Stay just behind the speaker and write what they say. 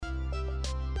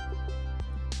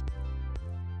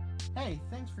Hey,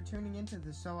 thanks for tuning into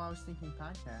the So I Was Thinking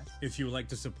podcast. If you would like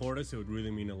to support us, it would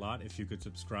really mean a lot if you could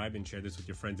subscribe and share this with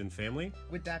your friends and family.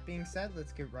 With that being said,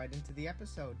 let's get right into the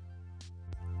episode.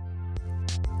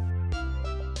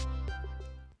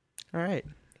 All right.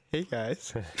 Hey,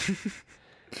 guys.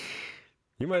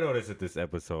 You might notice that this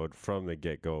episode from the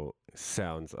get-go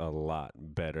sounds a lot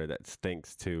better. That's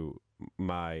thanks to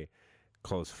my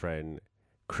close friend,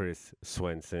 Chris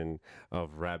Swenson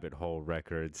of Rabbit Hole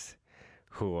Records,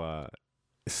 who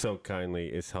so kindly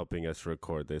is helping us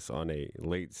record this on a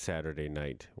late Saturday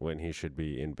night when he should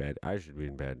be in bed. I should be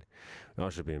in bed. We all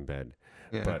should be in bed.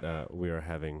 Yeah. But we are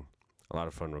having a lot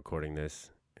of fun recording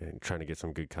this and trying to get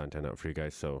some good content out for you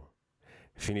guys. So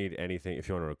if you need anything, if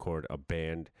you want to record a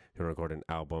band, if you want to record an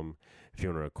album, if you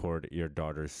want to record your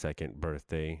daughter's second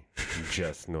birthday,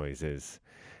 just noises.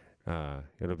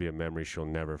 It'll be a memory she'll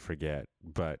never forget.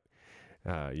 But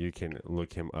you can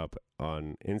look him up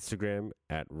on Instagram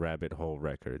at Rabbit Hole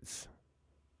Records.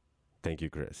 Thank you,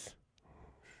 Chris.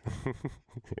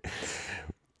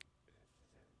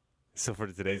 So for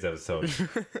today's episode,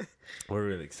 we're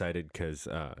really excited because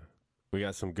we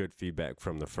got some good feedback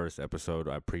from the first episode.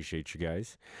 I appreciate you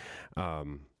guys.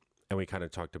 And we kind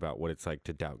of talked about what it's like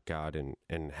to doubt God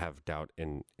and have doubt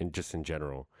in just in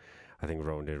general. I think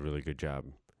Rowan did a really good job.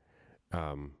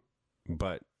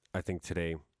 But I think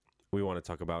today we want to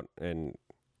talk about and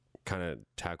kind of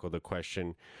tackle the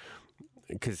question,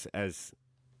 because as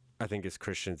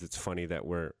Christians, it's funny that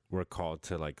we're called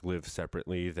to like live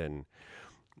separately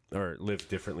or live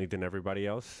differently than everybody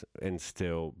else and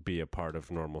still be a part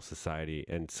of normal society.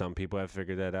 And some people have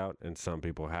figured that out and some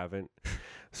people haven't.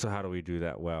 So how do we do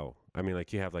that well? I mean,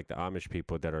 like you have like the Amish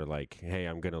people that are like, hey,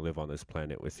 I'm going to live on this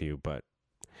planet with you, but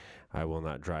I will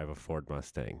not drive a Ford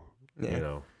Mustang, you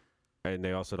know? And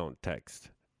they also don't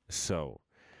text. So,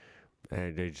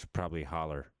 and they just probably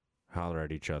holler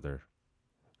at each other,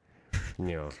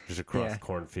 just across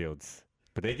cornfields.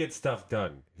 But they get stuff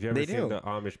done. Have you ever seen the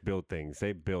Amish build things?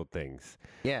 They build things.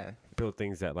 Yeah. Build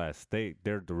things that last. They're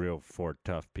the real Ford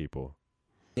tough people.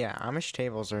 Yeah, Amish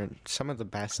tables are some of the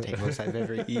best tables I've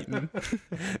ever eaten.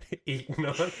 Eaten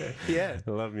on? Yeah.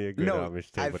 I love me a good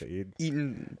Amish table to eat.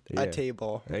 Eaten a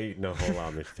table. I eaten a whole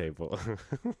Amish table.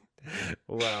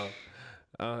 Wow.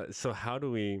 So how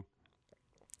do we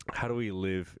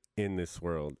live in this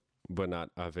world but not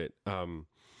of it?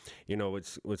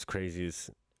 What's crazy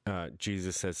is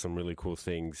Jesus says some really cool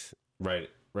things right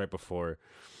before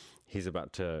he's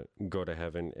about to go to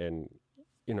heaven, and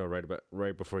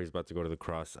right before he's about to go to the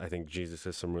cross. I think Jesus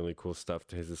says some really cool stuff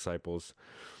to his disciples.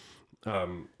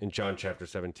 In John chapter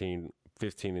 17,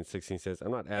 15 and 16 says,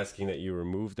 I'm not asking that you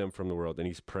remove them from the world. And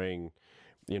he's praying,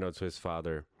 to his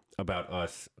Father about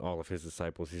us, all of his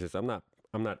disciples. He says, I'm not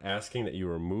asking that you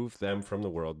remove them from the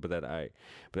world, but I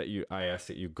ask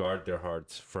that you guard their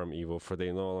hearts from evil, for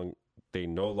they no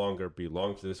longer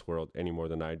belong to this world any more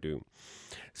than I do.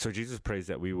 So Jesus prays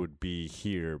that we would be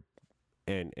here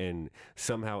and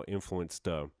somehow influence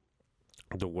the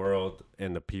world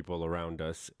and the people around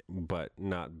us, but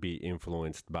not be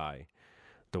influenced by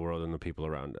the world and the people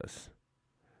around us.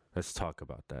 Let's talk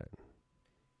about that.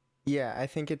 Yeah, I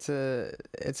think it's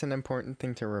an important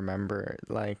thing to remember.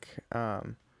 Like,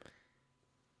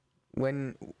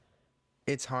 when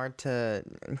it's hard to,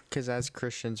 because as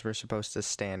Christians we're supposed to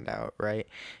stand out, right?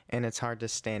 And it's hard to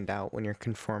stand out when you're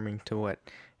conforming to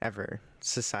whatever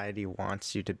society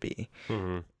wants you to be.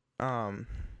 Mm-hmm.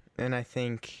 And I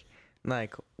think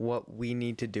like what we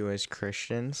need to do as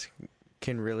Christians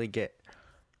can really get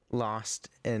lost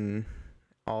in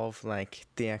all of like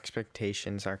the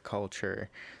expectations our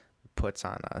culture puts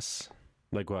on us.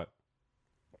 Like what?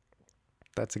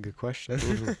 That's a good question.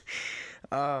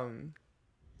 Mm-hmm.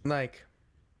 Like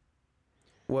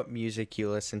what music you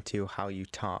listen to, how you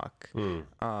talk,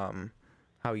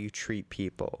 how you treat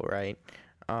people, right?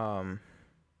 Trying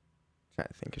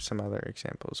to think of some other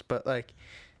examples, but like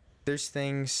there's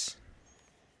things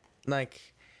like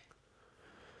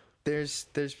there's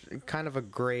kind of a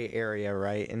gray area,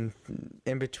 right? In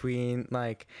between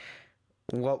like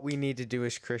what we need to do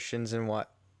as Christians and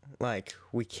what like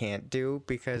we can't do,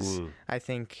 because I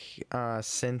think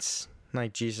since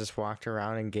like Jesus walked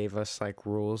around and gave us like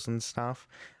rules and stuff,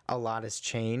 a lot has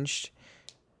changed.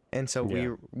 And so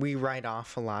we write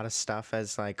off a lot of stuff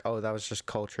as like, oh, that was just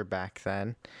culture back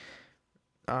then.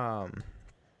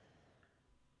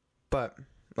 But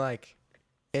like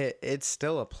it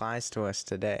still applies to us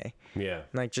today. Yeah.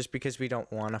 Like just because we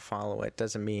don't want to follow it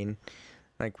doesn't mean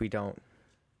like we don't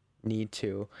need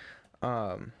to.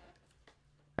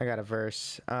 I got a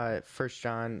verse. 1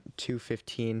 John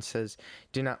 2:15 says,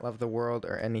 "Do not love the world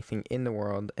or anything in the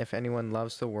world. If anyone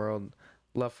loves the world,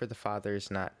 love for the Father is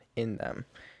not in them.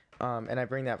 And I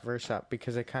bring that verse up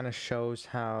because it kind of shows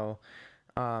how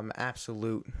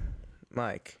absolute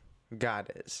like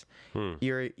God is.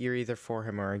 You're either for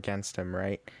him or against him,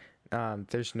 right?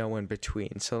 There's no in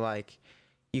between. So like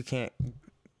you can't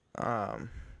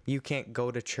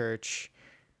go to church.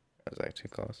 That was actually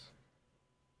close.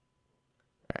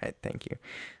 All right, thank you.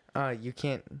 You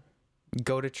can't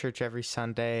go to church every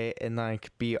Sunday and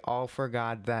like be all for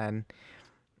God then,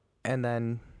 and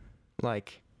then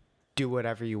like do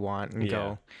whatever you want and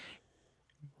go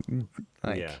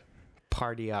like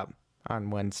party up on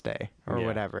Wednesday or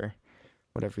whatever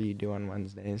you do on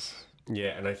Wednesdays.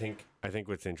 Yeah, and I think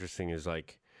what's interesting is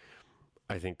like,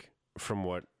 I think from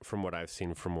what I've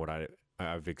seen, from what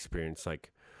I've experienced,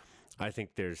 like I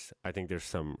think there's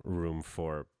some room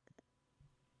for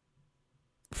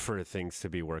things to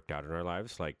be worked out in our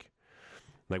lives. Like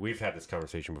we've had this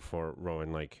conversation before,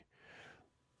 Rowan, like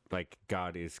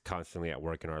God is constantly at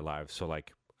work in our lives. So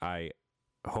like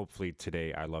hopefully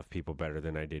today I love people better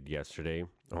than I did yesterday.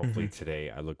 Hopefully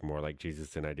today I look more like Jesus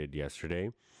than I did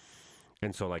yesterday.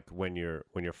 And so like when you're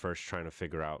first trying to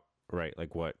figure out, right,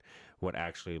 like what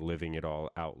actually living it all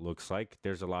out looks like,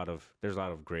 there's a lot of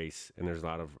grace and there's a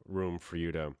lot of room for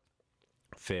you to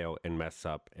fail and mess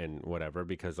up and whatever,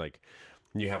 because like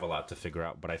you have a lot to figure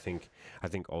out. But I think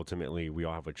ultimately we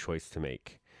all have a choice to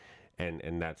make,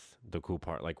 and that's the cool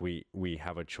part. Like we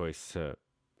have a choice to,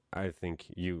 I think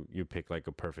you pick like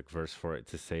a perfect verse for it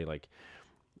to say like,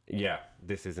 yeah,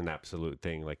 this is an absolute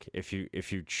thing. Like if you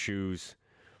choose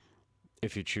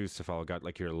to follow God,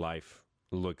 like your life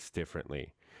looks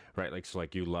differently, right? Like, so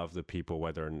like you love people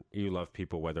whether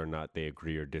or not they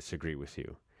agree or disagree with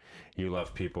you. You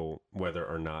love people whether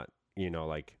or not,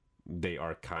 like they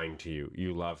are kind to you.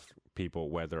 You love people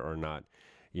whether or not,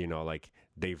 like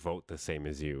they vote the same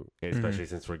as you, especially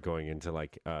since we're going into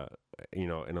like,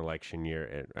 an election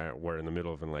year, and we're in the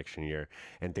middle of an election year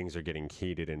and things are getting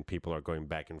heated and people are going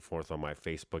back and forth on my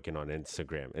Facebook and on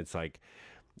Instagram. It's like,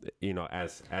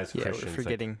 as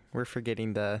Christians, we're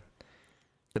forgetting the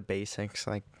basics,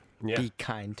 like be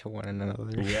kind to one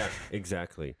another. Yeah,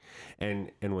 exactly.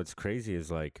 And what's crazy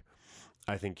is like,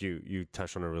 I think you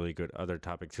touched on a really good other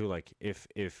topic too. Like if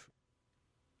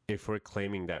we're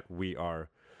claiming that we are,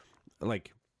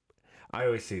 like, I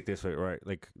always see it this way, right?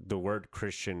 Like the word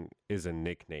Christian is a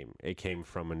nickname. It came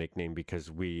from a nickname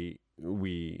because we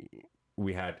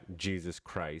had Jesus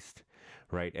Christ,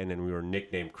 right? And then we were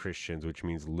nicknamed Christians, which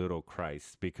means little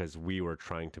Christ, because we were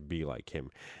trying to be like him.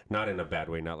 Not in a bad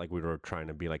way, not like we were trying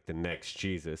to be like the next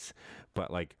Jesus, but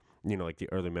like, like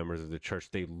the early members of the church,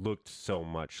 they looked so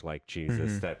much like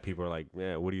Jesus that people are like,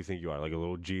 yeah, what do you think you are? Like a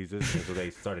little Jesus? And so they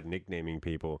started nicknaming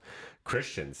people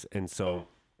Christians. And so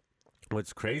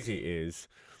what's crazy is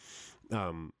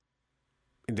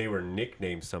they were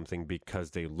nicknamed something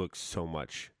because they look so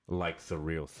much like the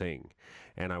real thing.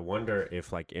 And I wonder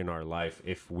if like in our life,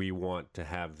 if we want to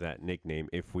have that nickname,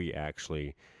 if we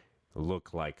actually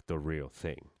look like the real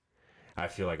thing. I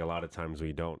feel like a lot of times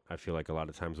we don't. I feel like a lot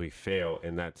of times we fail,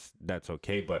 and that's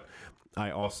okay. But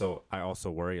I also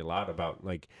worry a lot about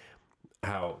like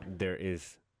how there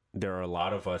are a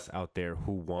lot of us out there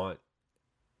who want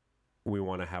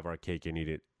to have our cake and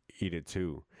eat it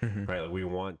too, right? Like we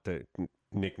want the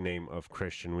nickname of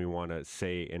Christian. We want to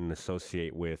say and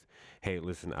associate with, hey,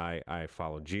 listen, I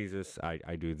follow Jesus.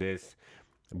 I do this.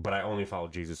 But I only follow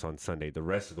Jesus on Sunday. The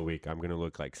rest of the week, I'm going to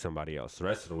look like somebody else. The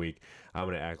rest of the week, I'm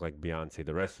going to act like Beyonce.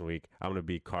 The rest of the week, I'm going to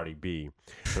be Cardi B.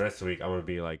 The rest of the week, I'm going to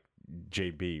be like J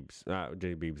Beebs.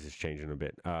 J Beebs is changing a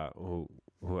bit. Who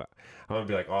I'm going to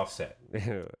be like Offset.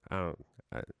 I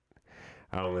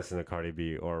don't listen to Cardi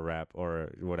B or rap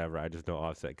or whatever. I just know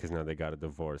Offset because now they got a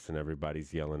divorce and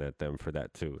everybody's yelling at them for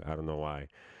that too. I don't know why.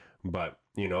 But,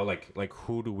 like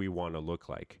who do we want to look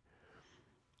like?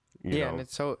 You know? And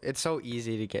it's so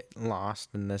easy to get lost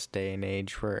in this day and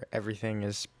age where everything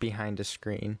is behind a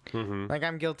screen. Like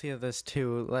I'm guilty of this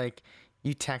too. Like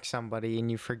you text somebody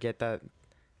and you forget that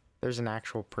there's an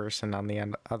actual person on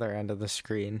the other end of the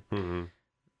screen.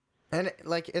 And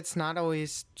it's not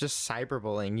always just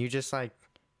cyberbullying. You just like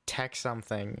text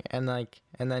something and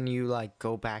then you like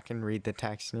go back and read the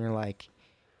text and you're like,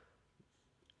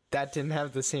 that didn't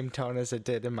have the same tone as it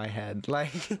did in my head.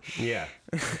 Like, yeah,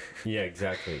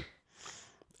 exactly.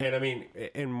 And I mean,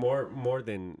 and more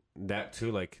than that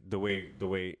too, like the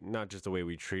way, not just the way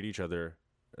we treat each other,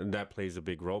 that plays a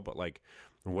big role, but like,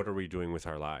 what are we doing with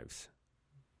our lives?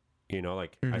 I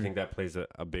think that plays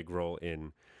a big role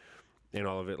in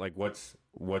all of it. Like what's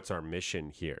our mission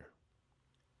here?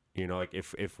 Like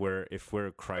if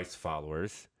we're Christ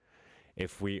followers,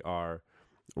 if we are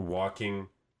walking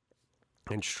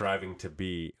and striving to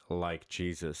be like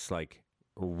Jesus, like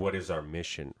what is our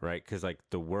mission, right? Because like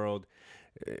the world,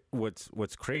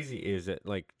 what's crazy is that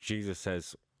like Jesus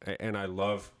says, and I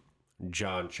love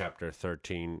John chapter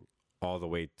 13 all the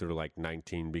way through like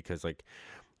 19, because like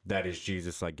that is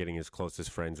Jesus like getting his closest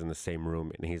friends in the same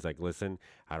room, and he's like, listen,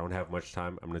 I don't have much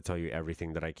time, I'm going to tell you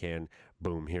everything that I can.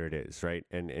 Boom, here it is, right?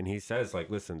 And he says like,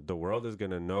 listen, the world is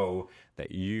going to know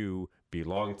that you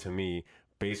belong to me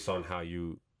based on how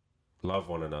you love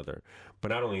one another. But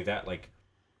not only that, like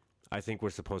I think we're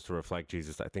supposed to reflect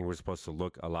Jesus. I think we're supposed to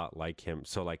look a lot like him.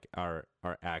 So like our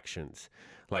actions,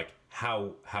 like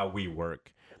how we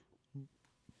work,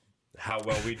 how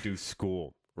well we do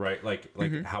school, right? Like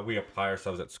how we apply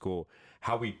ourselves at school,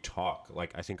 how we talk.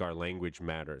 Like I think our language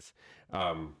matters.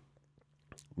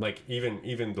 Like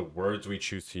even the words we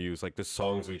choose to use, like the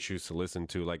songs we choose to listen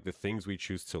to, like the things we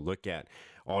choose to look at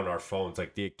on our phones,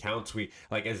 like the accounts we,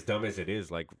 like as dumb as it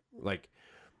is, like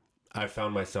I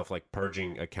found myself like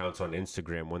purging accounts on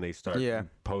Instagram when they start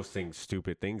posting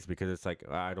stupid things, because it's like,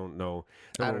 I don't know.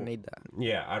 I don't need that.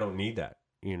 Yeah, I don't need that.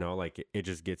 You know, like it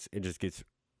just gets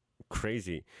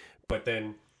crazy. But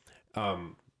then,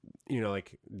 you know,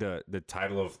 like the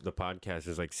title of the podcast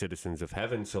is like Citizens of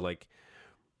Heaven. So like,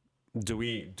 do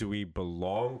we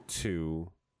belong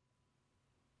to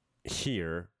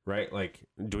here, right? Like,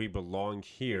 do we belong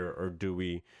here, or do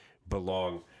we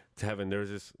belong to heaven?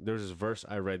 There's this verse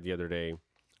I read the other day.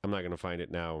 I'm not gonna find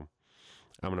it now.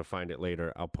 I'm gonna find it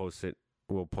later. I'll post it.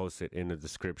 We'll post it in the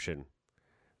description.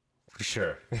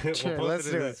 Sure. We'll post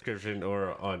it in the description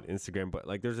or on Instagram. But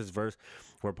like, there's this verse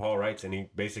where Paul writes, and he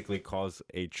basically calls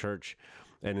a church,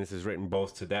 and this is written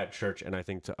both to that church and I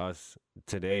think to us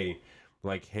today,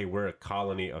 like, hey, we're a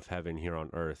colony of heaven here on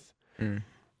earth.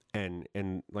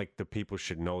 And like the people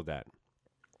should know that.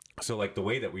 So like the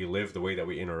way that we live, the way that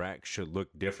we interact should look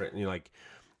different.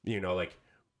 You know, like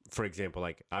for example,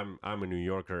 like I'm a New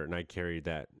Yorker, and I carry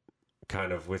that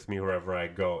kind of with me wherever I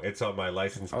go. It's on my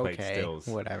license plate still.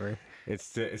 Whatever. It's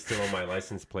still on my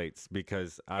license plates,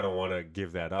 because I don't want to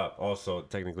give that up. Also,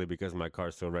 technically, because my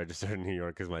car's still registered in New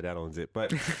York because my dad owns it.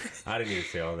 But I didn't need to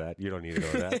say all that. You don't need to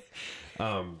know that.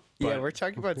 Yeah, we're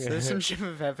talking about citizenship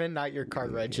of heaven, not your car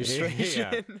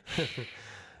registration. Yeah.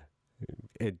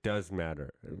 It does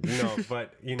matter. No,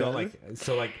 but you know, like,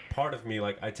 so like part of me,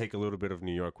 like I take a little bit of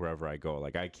New York wherever I go.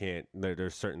 Like I can't,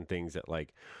 there's certain things that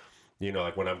like, you know,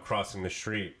 like when I'm crossing the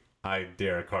street, I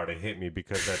dare a car to hit me,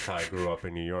 because that's how I grew up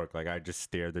in New York. Like I just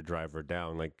stare the driver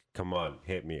down, like, come on,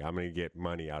 hit me. I'm going to get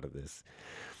money out of this,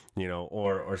 you know,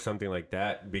 or something like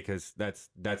that, because that's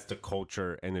the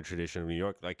culture and the tradition of New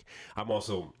York. Like I'm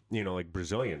also, you know, like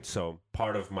Brazilian. So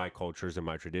part of my cultures and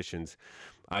my traditions,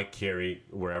 I carry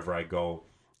wherever I go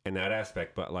in that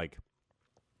aspect. But like,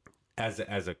 as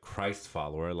a Christ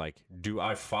follower, like, do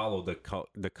I follow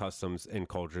the customs and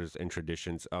cultures and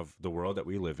traditions of the world that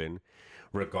we live in,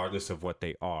 regardless of what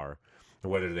they are,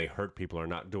 whether they hurt people or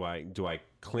not? Do I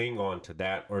cling on to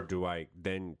that, or do I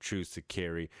then choose to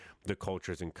carry the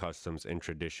cultures and customs and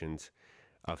traditions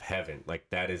of heaven? Like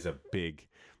that is a big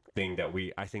thing that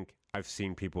I think I've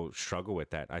seen people struggle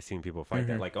with that. I've seen people fight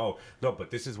that, like, oh no, but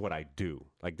this is what I do.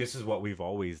 Like this is what we've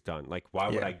always done. Like why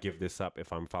would I give this up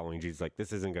if I'm following Jesus? Like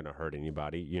this isn't gonna hurt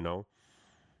anybody, you know?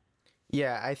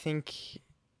 Yeah, I think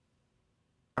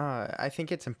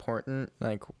it's important,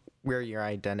 like where your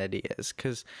identity is,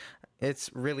 because it's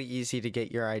really easy to get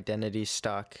your identity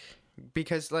stuck,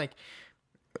 because like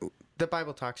the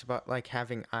Bible talks about like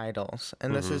having idols,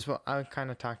 and this is what I kind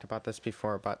of talked about this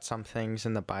before, about some things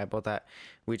in the Bible that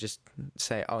we just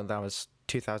say, oh, that was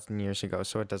 2,000 years ago,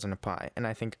 so it doesn't apply. And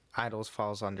I think idols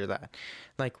falls under that.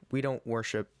 Like we don't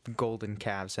worship golden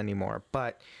calves anymore,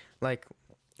 but like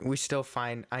we still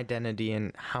find identity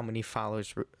in how many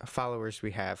followers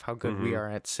we have, how good we are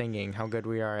at singing, how good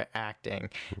we are at acting,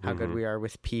 how good we are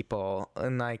with people,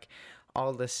 and like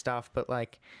all this stuff. But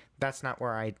like that's not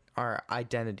where our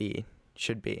identity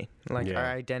should be. Like our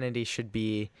identity should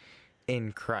be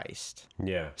in Christ.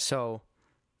 Yeah. So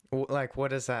like what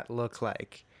does that look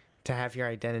like to have your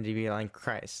identity be like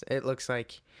Christ? It looks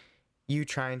like you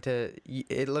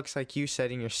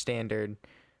setting your standard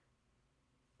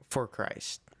for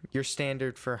Christ. Your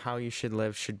standard for how you should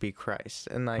live should be Christ.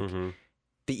 And like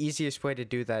the easiest way to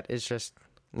do that is just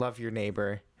love your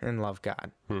neighbor and love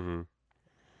God.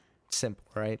 Simple,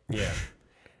 right? Yeah.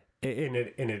 And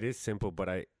it is simple, but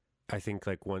I think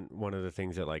like one of the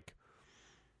things that like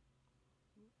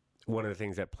one of the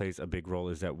things that plays a big role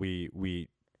is that we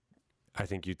I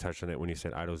think you touched on it when you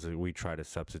said idols. We try to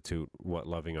substitute what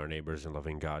loving our neighbors and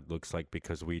loving God looks like,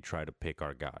 because we try to pick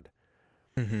our God.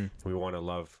 We want to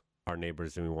love our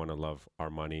neighbors and we want to love our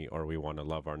money, or we want to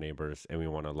love our neighbors and we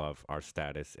want to love our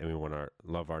status, and we want to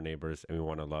love our neighbors and we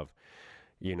want to love,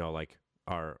 like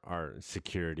our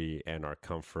security and our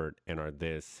comfort and our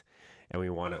this, and we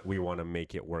want to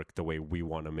make it work the way we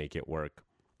want to make it work.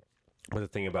 But the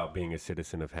thing about being a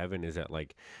citizen of heaven is that,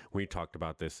 like, we talked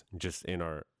about this just in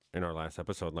our last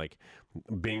episode, like,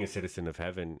 being a citizen of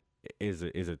heaven is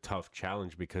a tough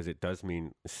challenge, because it does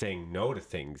mean saying no to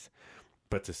things,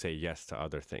 but to say yes to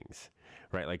other things,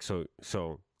 right? Like, so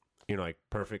like,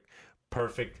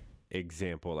 perfect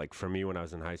example, like, for me when I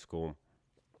was in high school,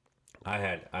 I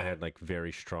had like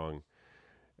very strong,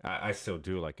 I still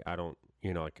do, like, I don't,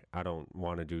 like, I don't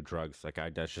want to do drugs, like,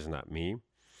 that's just not me.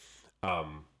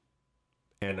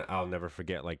 And I'll never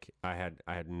forget, like, I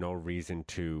had no reason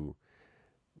to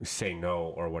say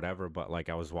no or whatever, but, like,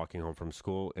 I was walking home from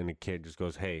school and a kid just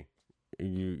goes, "Hey,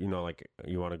 like,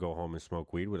 you want to go home and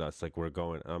smoke weed with us? Like, we're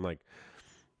going." I'm like,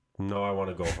 "No, I want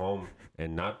to go home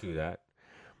and not do that."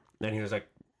 And he was like,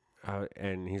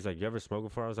 "You ever smoked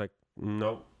before?" I was like,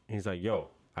 "Nope." He's like, "Yo,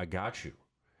 I got you.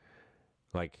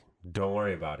 Like, don't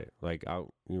worry about it. Like, I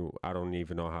don't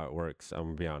even know how it works. I'm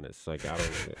gonna be honest. Like,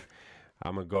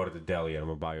 I'm gonna go to the deli and I'm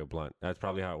gonna buy you a blunt." That's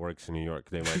probably how it works in New York.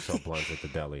 They might sell blunts at the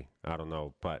deli. I don't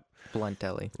know, but Blunt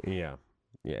deli. yeah.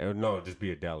 No, just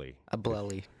be a deli. A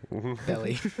blelly.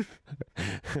 Deli.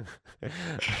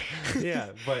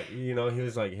 Yeah, but he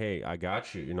was like, "Hey, I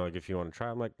got you. Like, if you want to try."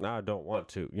 I'm like, "Nah, I don't want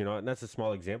to." And that's a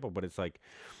small example, but it's like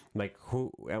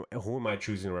who am I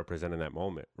choosing to represent in that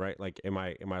moment, right? Like, am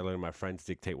I letting my friends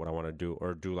dictate what I want to do,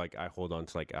 or do, like, I hold on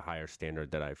to, like, a higher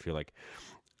standard that I feel like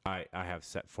I have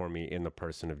set for me in the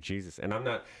person of Jesus? And I'm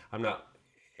not,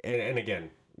 and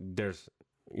again, there's,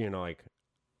 like,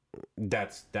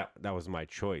 that was my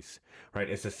choice, right?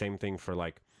 It's the same thing for,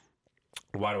 like,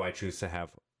 why do I choose to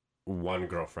have one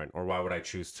girlfriend, or why would I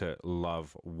choose to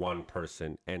love one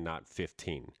person and not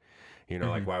 15?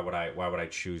 Like, why would I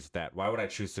choose that? Why would I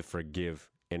choose to forgive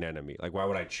an enemy? Like, why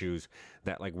would I choose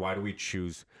that? Like, why do we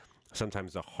choose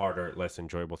sometimes the harder, less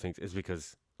enjoyable things? Is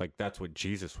because, like, that's what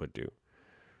Jesus would do.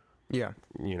 Yeah.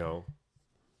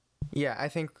 Yeah, I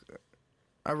think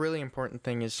a really important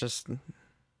thing is just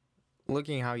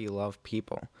looking how you love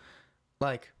people.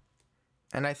 Like,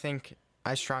 and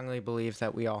I strongly believe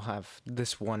that we all have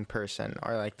this one person,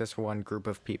 or, like, this one group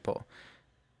of people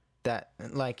that,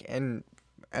 like, and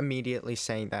immediately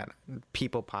saying that,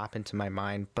 people pop into my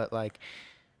mind, but, like,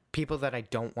 people that I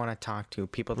don't want to talk to,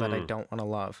 people that I don't want to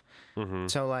love.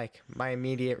 So, like, my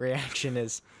immediate reaction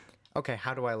is, okay,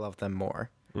 how do I love them more?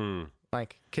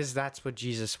 Like, because that's what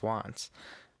Jesus wants.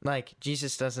 Like,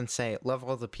 Jesus doesn't say, love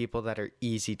all the people that are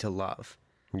easy to love.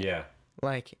 Yeah.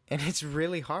 Like, and it's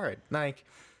really hard. Like,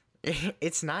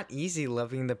 it's not easy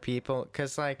loving the people,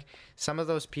 because, like, some of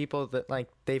those people that, like,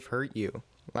 they've hurt you.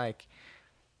 Like,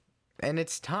 and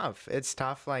it's tough. It's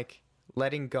tough, like,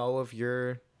 letting go of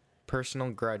your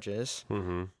personal grudges.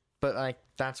 But, like,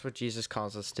 that's what Jesus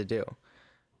calls us to do.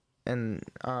 And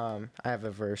I have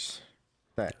a verse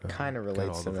that kind of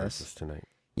relates to this tonight.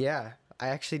 Yeah, I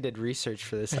actually did research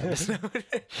for this episode.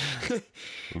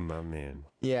 My man.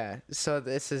 Yeah, so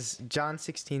this is John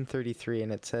 16:33,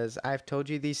 and it says, "I've told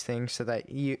you these things so that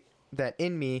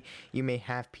in me you may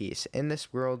have peace. In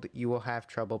this world you will have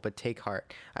trouble, but take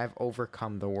heart. I've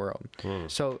overcome the world."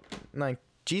 So, like,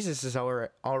 Jesus is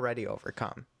already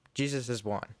overcome. Jesus is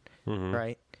won,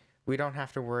 right? We don't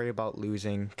have to worry about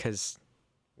losing, because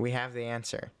we have the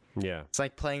answer. Yeah. It's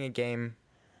like playing a game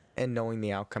and knowing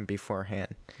the outcome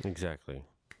beforehand. Exactly.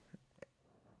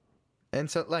 And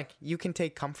so, like, you can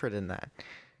take comfort in that.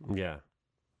 Yeah.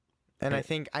 And I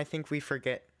think we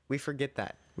forget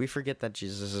that. We forget that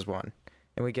Jesus is one.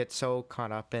 And we get so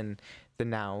caught up in the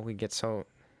now, we get so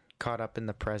caught up in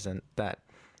the present that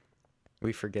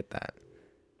we forget that.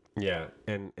 Yeah.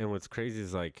 And what's crazy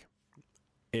is, like,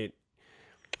 it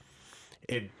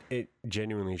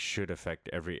genuinely should affect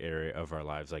every area of our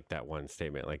lives, like that one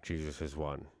statement, like, Jesus is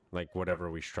one. Like, whatever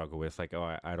we struggle with, like,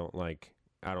 oh, I don't like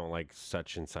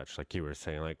such and such, like you were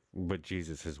saying, like, but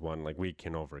Jesus is one. Like, we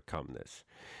can overcome this,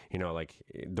 like,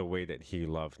 the way that he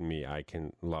loved me, I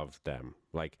can love them.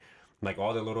 Like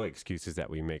all the little excuses that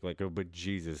we make, like, oh, but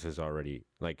Jesus has already,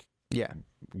 like,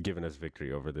 given us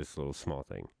victory over this little small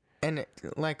thing. And,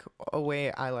 like, a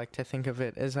way I like to think of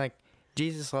it is, like,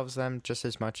 Jesus loves them just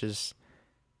as much as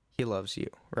he loves you,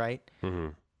 right?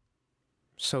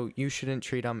 So you shouldn't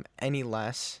treat them any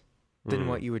less than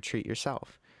what you would treat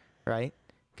yourself, right?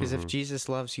 Because if Jesus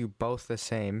loves you both the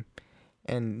same,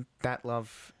 and that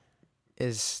love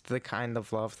is the kind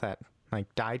of love that,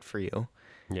 like, died for you,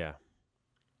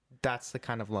 that's the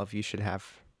kind of love you should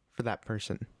have for that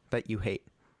person that you hate.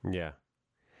 Yeah.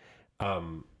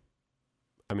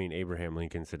 I mean, Abraham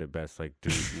Lincoln said it best. Like,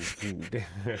 If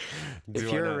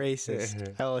you're a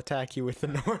racist, I'll attack you with the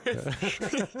North.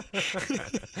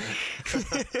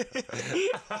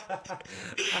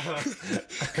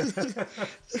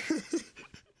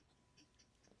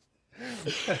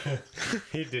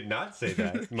 He did not say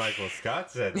that. Michael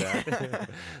Scott said that.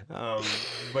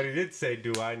 But he did say,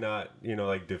 "Do I not,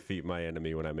 like defeat my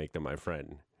enemy when I make them my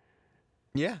friend?"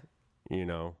 Yeah. You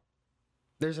know.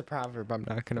 There's a proverb, I'm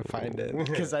not going to find it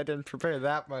because I didn't prepare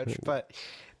that much, but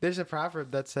there's a proverb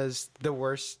that says the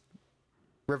worst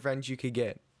revenge you could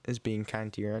get is being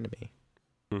kind to your enemy.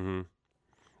 Mm-hmm.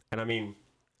 And I mean,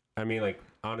 like,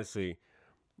 honestly,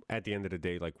 at the end of the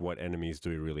day, like, what enemies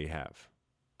do we really have?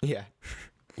 Yeah.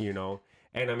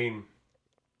 And I mean,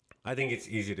 I think it's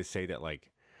easy to say that,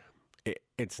 like,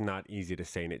 it's not easy to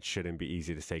say, and it shouldn't be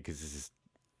easy to say, because this is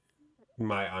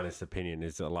my honest opinion,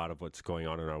 is a lot of what's going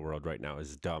on in our world right now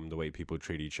is dumb, the way people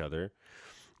treat each other.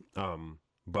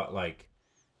 But like,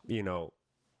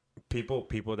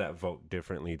 people that vote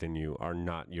differently than you are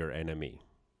not your enemy,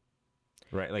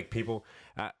 right? Like people,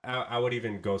 I would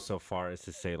even go so far as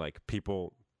to say, like,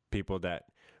 people that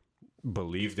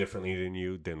believe differently than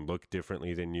you, then look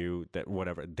differently than you, that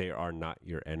whatever, they are not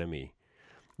your enemy.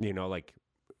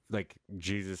 Like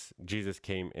Jesus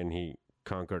came and he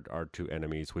conquered our two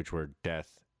enemies, which were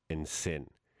death and sin.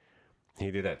 He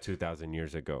did that 2,000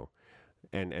 years ago.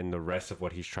 And the rest of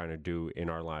what he's trying to do in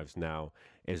our lives now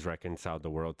is reconcile the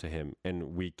world to him.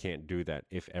 And we can't do that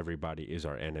if everybody is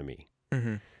our enemy.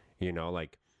 Mm-hmm.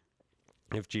 Like,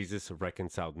 if Jesus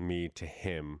reconciled me to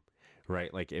him,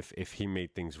 right? Like, if he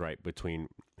made things right between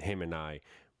him and I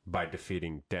by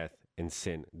defeating death and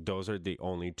sin, those are the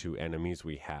only two enemies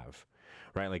we have.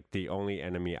 Right? Like, the only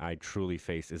enemy I truly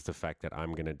face is the fact that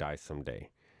I'm going to die someday.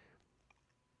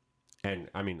 And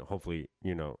I mean, hopefully,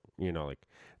 like,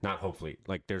 not hopefully,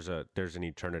 like, there's an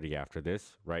eternity after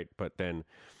this, right? But then,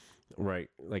 right,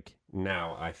 like,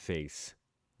 now I face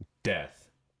death.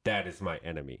 That is my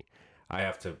enemy. I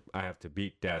have to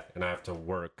beat death, and I have to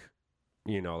work,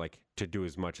 like, to do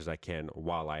as much as I can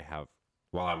while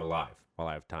I'm alive, while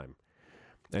I have time.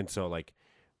 And so, like,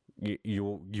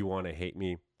 you want to hate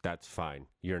me, that's fine.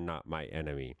 You're not my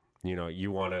enemy.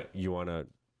 You want to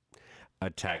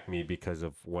attack me because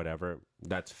of whatever,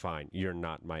 that's fine. You're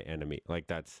not my enemy. Like,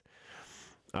 that's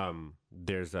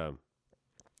there's a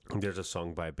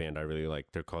song by a band I really like.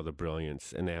 They're called The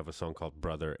Brilliance, and they have a song called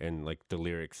Brother, and like the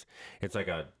lyrics, it's like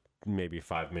a maybe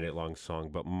 5-minute long song,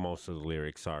 but most of the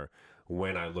lyrics are,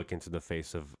 when I look into the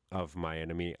face of my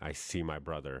enemy, I see my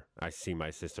brother, I see my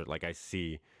sister, like I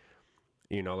see,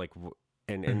 like,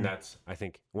 and that's, I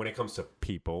think, when it comes to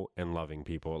people and loving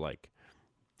people, like,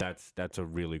 that's a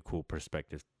really cool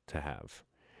perspective to have.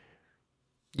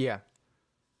 Yeah.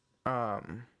 I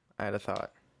had a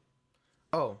thought.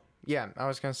 Oh, yeah, I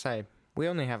was going to say, we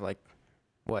only have, like,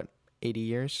 80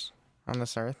 years on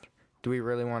this earth? Do we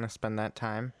really want to spend that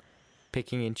time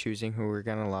picking and choosing who we're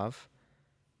going to love?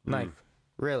 Like,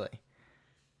 really?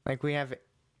 Like, we have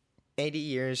 80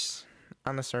 years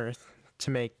on this earth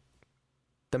to make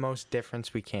the most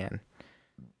difference we can.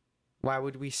 Why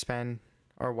would we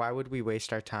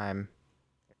waste our time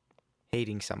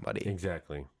hating somebody?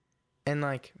 Exactly. And,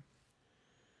 like,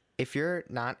 if you're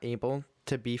not able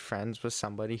to be friends with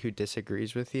somebody who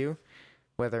disagrees with you,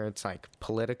 whether it's, like,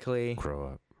 politically... Grow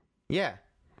up. Yeah.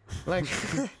 Like,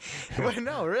 but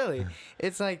no, really.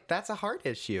 It's like, that's a heart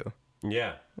issue.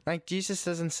 Yeah. Like, Jesus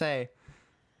doesn't say,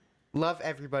 love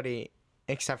everybody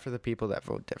except for the people that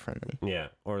vote differently. Yeah.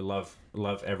 Or love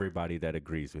everybody that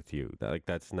agrees with you.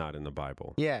 That's not in the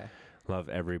Bible. Yeah. Love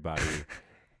everybody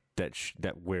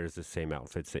that wears the same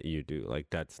outfits that you do. Like,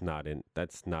 that's not in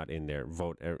there.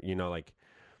 Vote, like,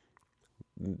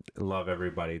 love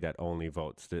everybody that only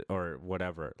votes or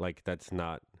whatever. Like, that's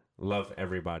not, love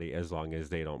everybody as long as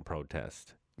they don't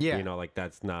protest. Yeah. Like,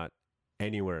 that's not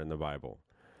anywhere in the Bible.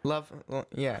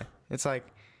 Yeah. It's like,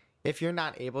 if you're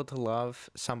not able to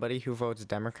love somebody who votes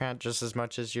Democrat just as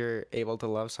much as you're able to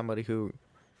love somebody who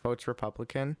votes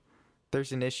Republican,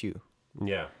 there's an issue.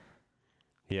 Yeah.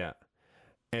 Yeah.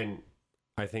 And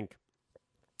I think,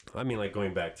 I mean, like,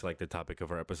 going back to, like, the topic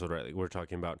of our episode, right? Like, we're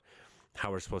talking about how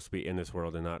we're supposed to be in this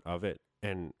world and not of it.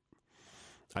 And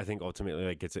I think ultimately,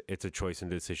 like, it's a choice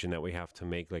and decision that we have to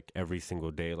make, like, every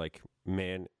single day. Like,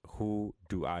 man, who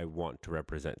do I want to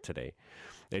represent today?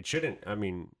 It shouldn't, I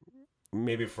mean,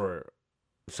 maybe for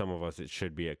some of us, it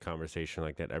should be a conversation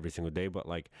like that every single day. But,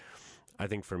 like, I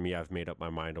think for me, I've made up my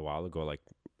mind a while ago. Like,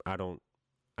 I don't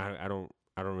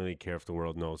really care if the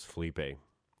world knows Felipe.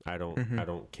 I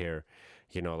don't care,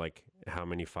 like, how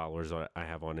many followers I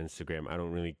have on Instagram. I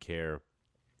don't really care,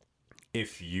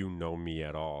 if you know me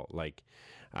at all, like,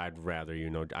 I'd rather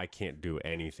I can't do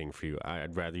anything for you.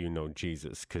 I'd rather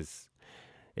Jesus, because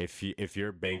if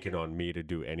you're banking on me to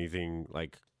do anything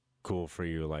like cool for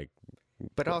you, like.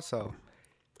 But also,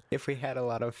 if we had a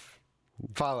lot of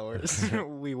followers,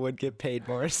 we would get paid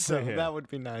more, so Yeah. that would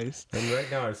be nice. And right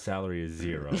now our salary is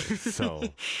 0, so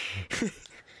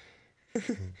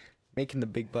Making the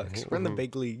big bucks. We're in the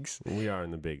big leagues. we are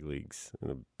in the big leagues,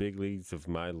 of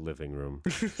my living room.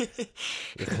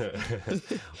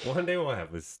 One day we'll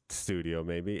have a studio,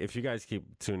 maybe. If you guys keep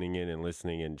tuning in and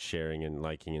listening and sharing and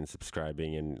liking and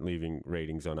subscribing and leaving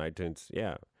ratings on iTunes,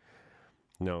 yeah,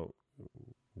 no,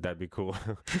 that'd be cool.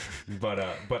 But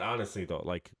honestly though,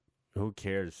 like, who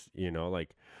cares?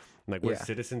 Like we're Yeah.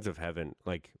 citizens of heaven,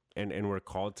 like, and we're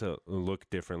called to look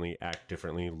differently, act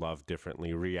differently, love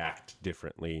differently, react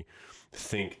differently,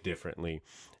 think differently.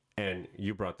 And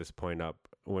you brought this point up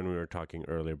when we were talking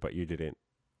earlier, but you didn't,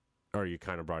 or you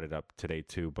kind of brought it up today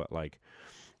too. But like,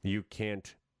 you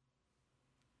can't,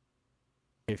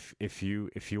 if you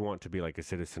want to be like a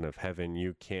citizen of heaven,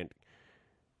 you can't.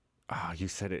 Ah, you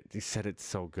said it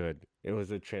so good. It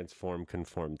was a transform,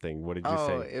 conform thing. What did you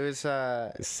say? It was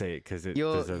Say it, because it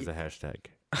You'll- deserves a hashtag.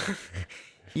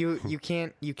 you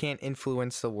can't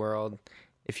influence the world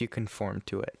if you conform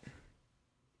to it.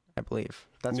 I believe.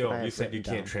 That's what I No, have you said written you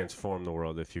can't down. transform the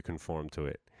world if you conform to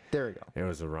it. There we go. It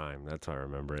was a rhyme. That's how I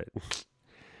remember it.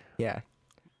 Yeah.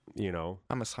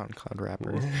 I'm a SoundCloud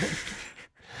rapper.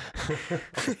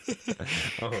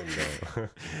 Oh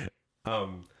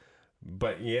no.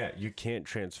 But yeah, you can't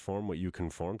transform what you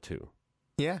conform to.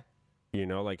 Yeah.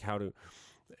 Like, how to,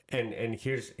 and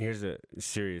here's a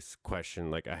serious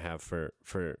question, like, I have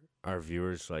for our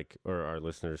viewers, like, or our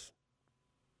listeners.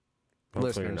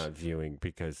 Hopefully you're not viewing,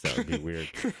 because that would be weird,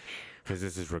 because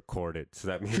this is recorded, so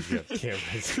that means you have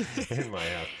cameras in my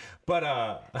house. But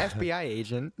FBI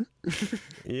agent.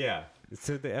 yeah,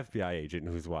 so the FBI agent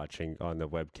who's watching on the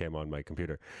webcam on my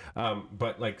computer.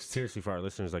 But like, seriously, for our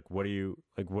listeners, like, what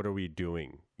are we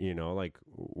doing? Like,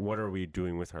 what are we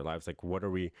doing with our lives? Like,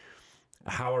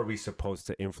 how are we supposed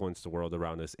to influence the world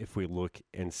around us if we look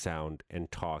and sound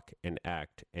and talk and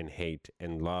act and hate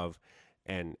and love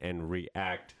and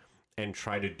react and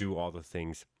try to do all the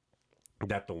things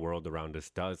that the world around us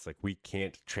does? Like, we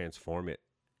can't transform it,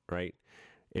 right?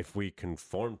 If we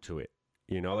conform to it.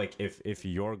 Like, if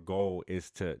your goal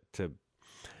is to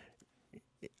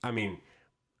I mean,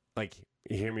 like,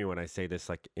 hear me when I say this,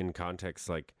 like, in context,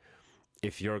 like,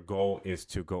 if your goal is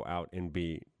to go out and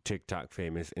be TikTok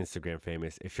famous, Instagram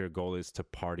famous, if your goal is to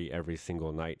party every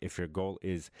single night, if your goal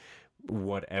is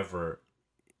whatever,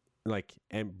 like,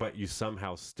 but you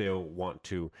somehow still want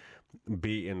to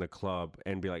be in the club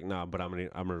and be like, nah, but I'm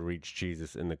gonna reach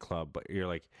Jesus in the club, but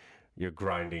you're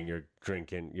grinding, you're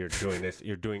drinking, you're doing this,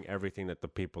 you're doing everything that the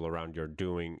people around you are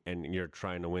doing, and you're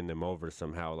trying to win them over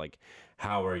somehow. Like,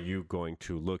 how are you going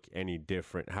to look any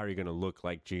different? How are you going to look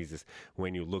like Jesus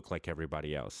when you look like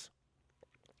everybody else?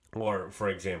 Or, for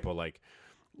example, like,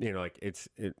 like, it's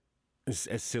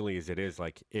as silly as it is,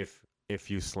 like, if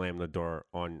you slam the door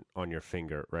on your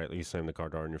finger, right? Like, you slam the car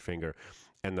door on your finger,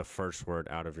 and the first word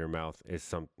out of your mouth is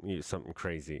something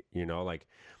crazy, like,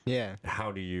 Yeah.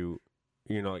 how do you,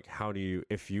 like,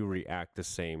 if you react the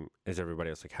same as everybody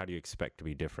else, like, how do you expect to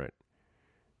be different?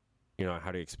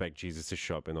 How do you expect Jesus to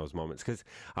show up in those moments? Because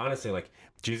honestly, like,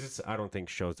 Jesus, I don't think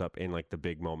shows up in, like, the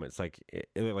big moments. Like,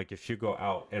 like, if you go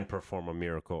out and perform a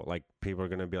miracle, like, people are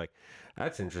going to be like,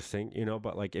 that's interesting,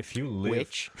 but like, if you live.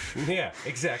 Witch. Yeah,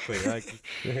 exactly. Like,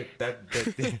 that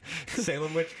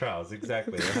Salem witch trials,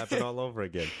 exactly. It happened all over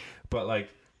again. But like,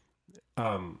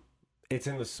 it's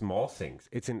in the small things.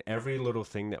 It's in every little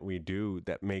thing that we do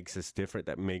that makes us different,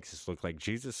 that makes us look like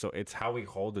Jesus. So it's how we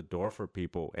hold the door for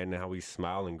people and how we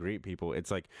smile and greet people.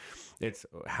 It's like, it's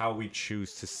how we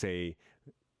choose to say,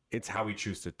 it's how we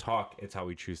choose to talk. It's how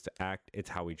we choose to act. It's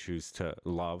how we choose to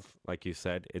love, like you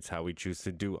said. It's how we choose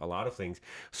to do a lot of things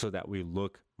so that we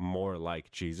look more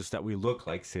like Jesus, that we look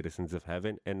like citizens of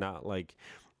heaven and not like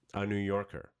a New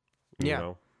Yorker. You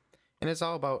know? And it's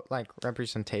all about, like,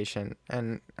 representation,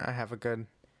 and I have a good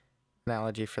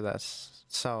analogy for this.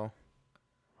 So,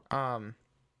 I'm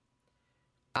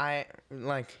a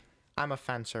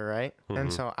fencer, right?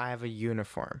 And so I have a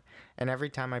uniform, and every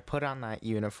time I put on that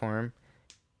uniform,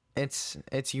 it's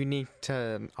unique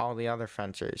to all the other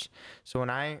fencers. So when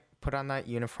I put on that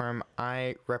uniform,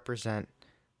 I represent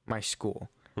my school,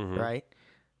 right?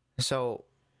 So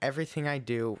everything I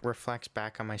do reflects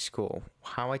back on my school,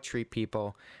 how I treat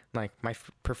people, like my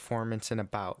performance and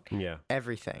about. Yeah.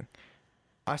 Everything.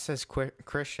 Us as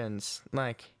Christians,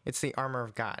 like, it's the armor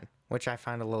of God. which I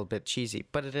find a little bit cheesy,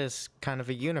 but it is kind of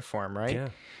a uniform, right? Yeah.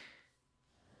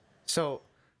 So,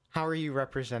 how are you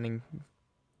representing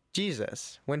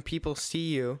Jesus when people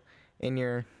see you in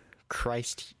your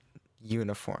Christ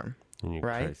uniform, And you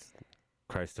right?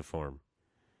 Christiform.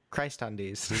 Christ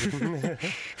undies.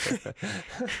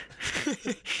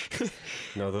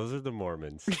 No, those are the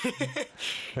Mormons.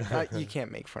 You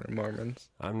can't make fun of Mormons.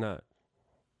 I'm not.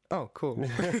 Oh, cool.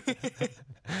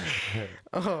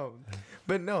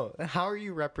 But no, how are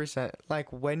you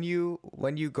like when you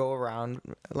go around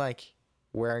like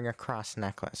wearing a cross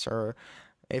necklace, or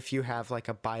if you have like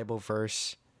a Bible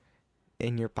verse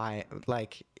in your bio,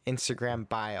 like Instagram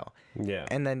bio, Yeah.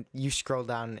 and then you scroll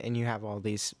down and you have all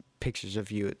these pictures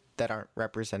of you that aren't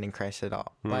representing Christ at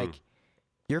all. Like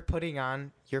you're putting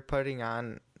on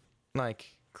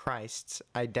like Christ's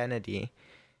identity.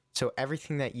 So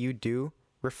everything that you do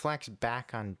reflects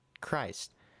back on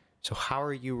Christ. So how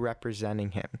are you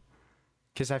representing him?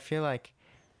 Because I feel like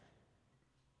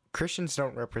Christians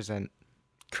don't represent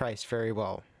Christ very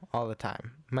well all the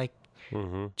time. Like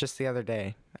just the other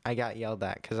day, I got yelled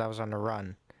at because I was on a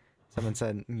run. Someone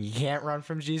said, "You can't run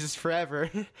from Jesus forever."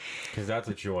 Because that's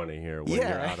what you want to hear when Yeah.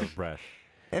 you're out of breath.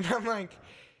 And I'm like,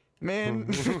 man,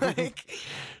 like,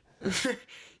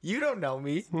 you don't know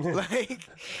me. Like,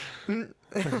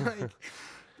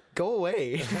 go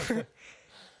away.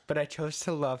 But I chose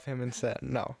to love him and said,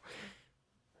 no.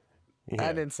 Yeah. I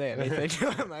didn't say anything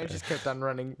to him. I just kept on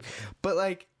running. But,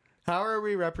 like, how are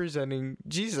we representing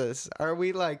Jesus? Are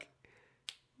we, like,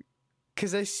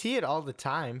 because I see it all the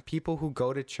time. People who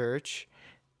go to church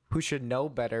who should know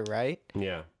better, right?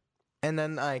 Yeah. And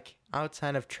then, like,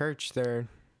 outside of church, they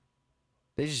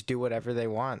just do whatever they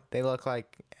want. They look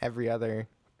like every other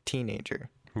teenager.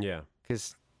 Yeah.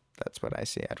 Because that's what I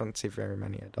see. I don't see very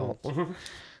many adults.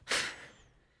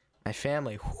 My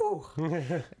family, whew,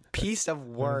 piece of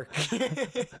work.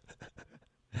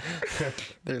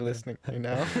 They're listening right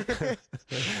now.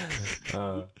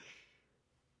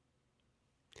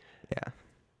 Yeah.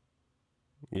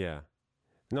 Yeah.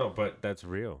 No, but that's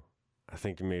real. I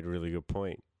think you made a really good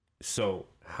point. So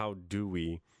how do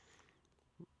we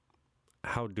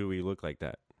look like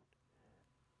that?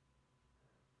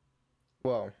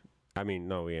 Well, I mean,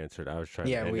 no, we answered. I was trying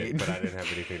Yeah, to end we- it, but I didn't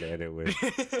have anything to end it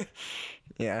with.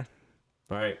 yeah.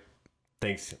 All right.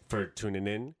 Thanks for tuning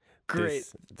in. Great.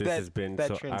 This has been that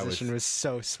so transition was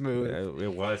so smooth.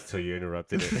 It was till you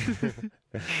interrupted it.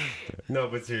 No,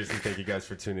 but seriously, thank you guys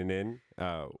for tuning in.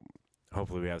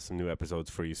 Hopefully we have some new episodes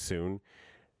for you soon.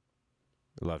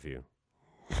 Love you.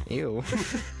 Ew.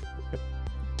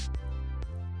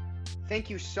 Thank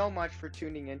you so much for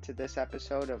tuning into this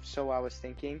episode of So I Was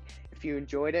Thinking. If you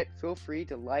enjoyed it, feel free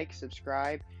to like,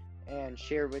 subscribe, and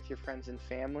share with your friends and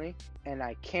family. And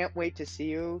I can't wait to see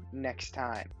you next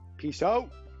time. Peace out.